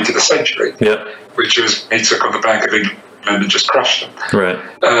the trade of the century. Yeah. Which was he took on the Bank of England and just crushed them. Right.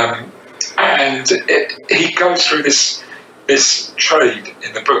 And he goes through this trade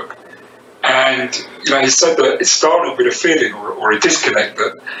in the book. And, he said that it started with a feeling or a disconnect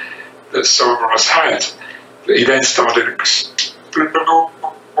that Soros had. But he then started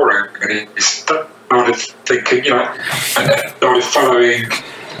exploring, and he started thinking, and then started following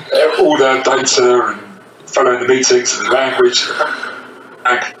all the data and following the meetings and the language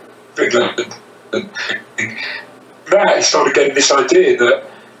and that he started getting this idea that,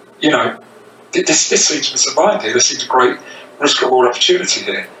 this seems to mind here. This seems a great risk reward opportunity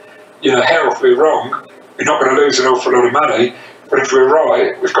here. Hell, if we're wrong, we're not going to lose an awful lot of money, but if we're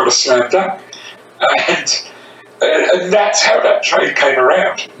right, we've got to slam dunk. And that's how that trade came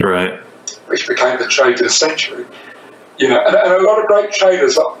around. Right. Which became the trade of the century. And a lot of great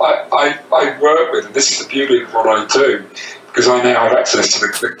traders I work with, and this is the beauty of what I do, because I now have access to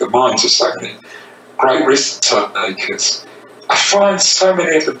the minds of so many great risk takers. I find so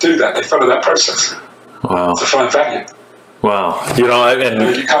many of them do that. They follow that process. Wow. To find value. Wow.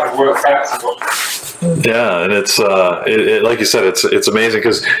 And you kind of work out. Yeah, and it's like you said, it's amazing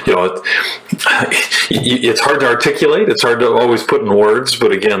because it's hard to articulate. It's hard to always put in words,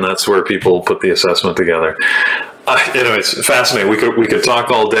 but again, that's where people put the assessment together. It's fascinating. We could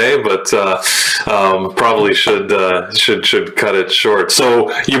talk all day, but probably should cut it short.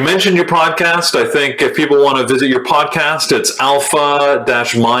 So you mentioned your podcast. I think if people want to visit your podcast, it's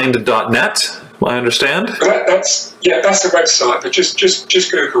alpha-mind.net. I understand. That's the website. But just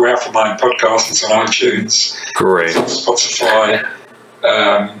Google Alpha Mind Podcast. It's on iTunes. Great. It's on Spotify.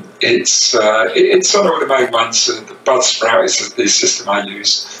 It's on all the main ones. The Buzzsprout is the system I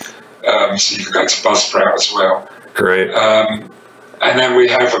use. So you can go to Buzzsprout as well. Great. And then we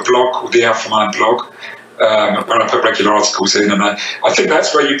have a blog called the Alpha Mind blog, where I put regular articles in. And I think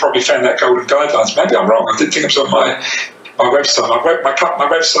that's where you probably found that golden guidelines. Maybe I'm wrong. I didn't think it was on my website. My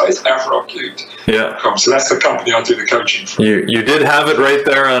website is Alpha Cubed. Yeah. So that's the company I do the coaching for. You did have it right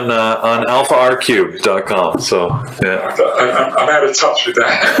there on alpharcube.com. So yeah, I'm out of touch with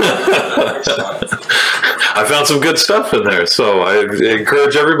that. I found some good stuff in there, so I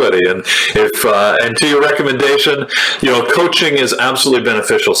encourage everybody. And if and to your recommendation, coaching is absolutely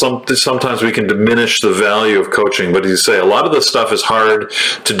beneficial. Sometimes we can diminish the value of coaching, but as you say, a lot of this stuff is hard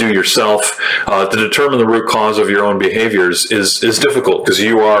to do yourself. To determine the root cause of your own behaviors is difficult because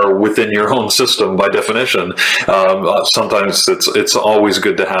you are within your own system by definition. Sometimes it's always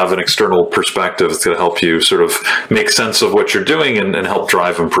good to have an external perspective to help you sort of make sense of what you're doing and help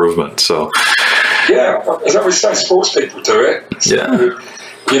drive improvement. So. Yeah, as I always say, sports people do it. So,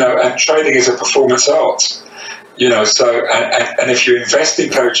 and training is a performance art. So and if you invest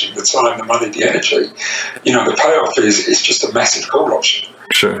in coaching, the time, the money, the energy, the payoff is just a massive call option.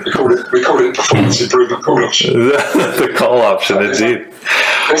 Sure. We call it performance improvement call option. The call option, indeed.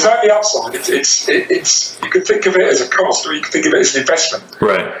 There's only upside. It's you can think of it as a cost, or you can think of it as an investment.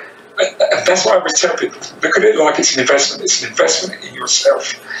 Right. And that's why I always tell people, look at it like it's an investment. It's an investment in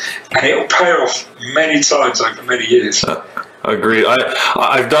yourself, and it will pay off many times over many years. Agreed.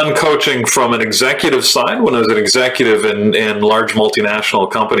 I've done coaching from an executive side when I was an executive in large multinational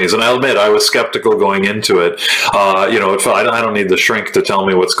companies, and I'll admit I was skeptical going into it. I don't need the shrink to tell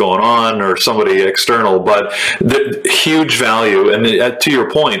me what's going on or somebody external, but the huge value. And to your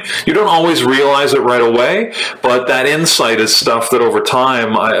point, you don't always realize it right away, but that insight is stuff that over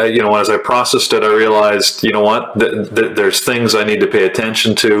time, as I processed it, I realized, there's things I need to pay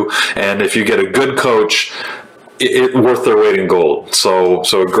attention to, and if you get a good coach, it's worth their weight in gold. So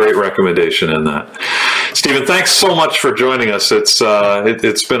a great recommendation in that. Stephen, thanks so much for joining us. It's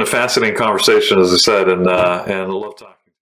been a fascinating conversation, as I said, and I love talking.